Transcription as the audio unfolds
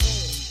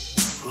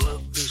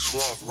bitch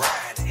won't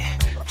ride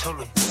it. Told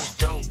the bitch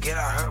don't get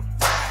out her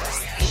body.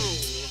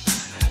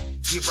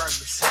 Get right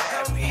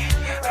beside me.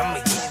 I'ma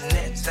get in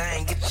that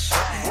thing, get the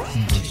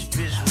slide. This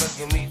bitch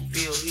making me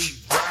feel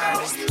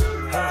erotic.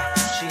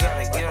 She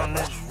gotta get on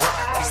this rocket.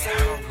 I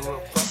don't give a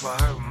fuck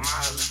about her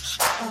mileage.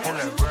 And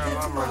her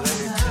grandma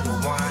related to the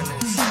wine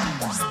and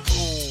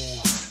ooh,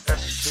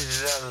 that's the shit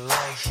that I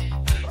like.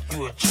 You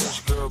a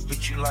church girl,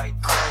 bitch, you like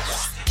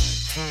Christ.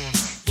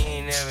 You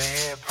ain't never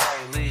had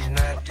probably, at least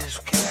not this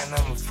kind.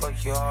 I'ma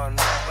fuck you all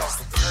night off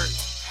the perk.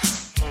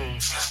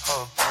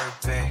 Oh,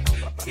 perk back,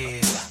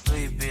 yeah.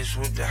 Leave bitch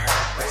with the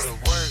hurt back to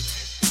work.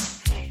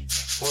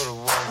 What a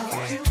work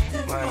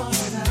at? My young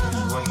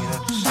niggas waking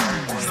up to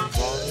serve. They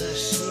wanna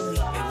see me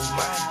with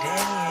my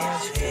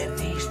dance. And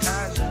these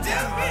times are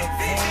down my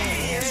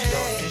pants.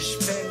 Don't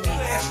disrespect me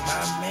and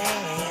my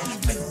man.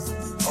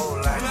 Whole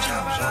lot of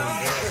chops on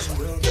your ass.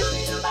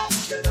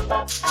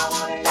 I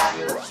wanna love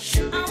you,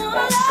 shoot it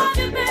up,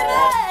 baby.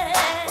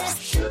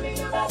 Shoot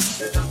it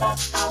up,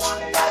 I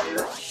wanna love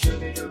you,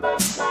 shoot it up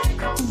like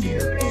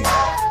computer.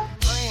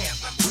 Bam,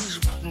 boots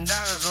putting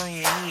dollars on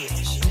your head.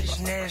 This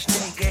nasty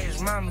nigga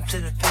ass mama to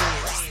the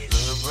feds.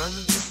 Little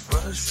brother, big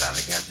brother, side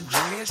I got the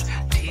dreads.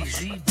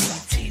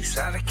 TZDT,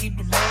 side I keep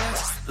the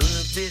bands.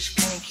 Little bitch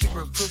can't keep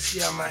her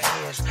pussy on my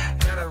hands.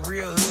 Got a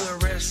real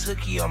hood rest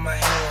hookie on my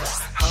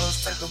hands. Whole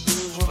stack of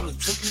blues with the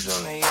cookies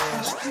on their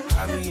ass.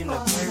 I be in the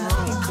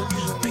payroll and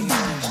cookies on their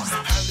ass.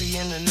 I be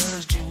in the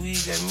nuts, G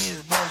weed got me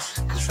as boss.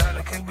 Cause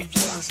I can't be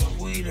jealous of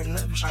weed or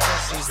nothing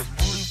stressy. The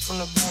booty from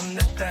the bottom,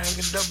 that thing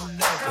get double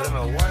down. But I'm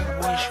a white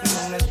boy shooting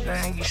on that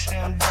thing, you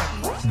sound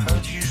dumb.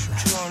 Heard you some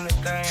two on that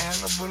thing,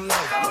 hella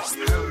below.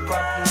 Heard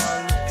popping on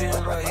the pill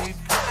like he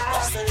popped.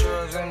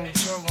 Drugs on the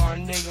choke, my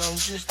nigga, I'm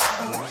just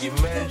telling. Your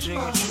manager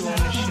get you on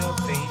the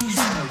shelf and he's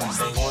selling.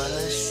 They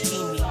wanna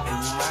see me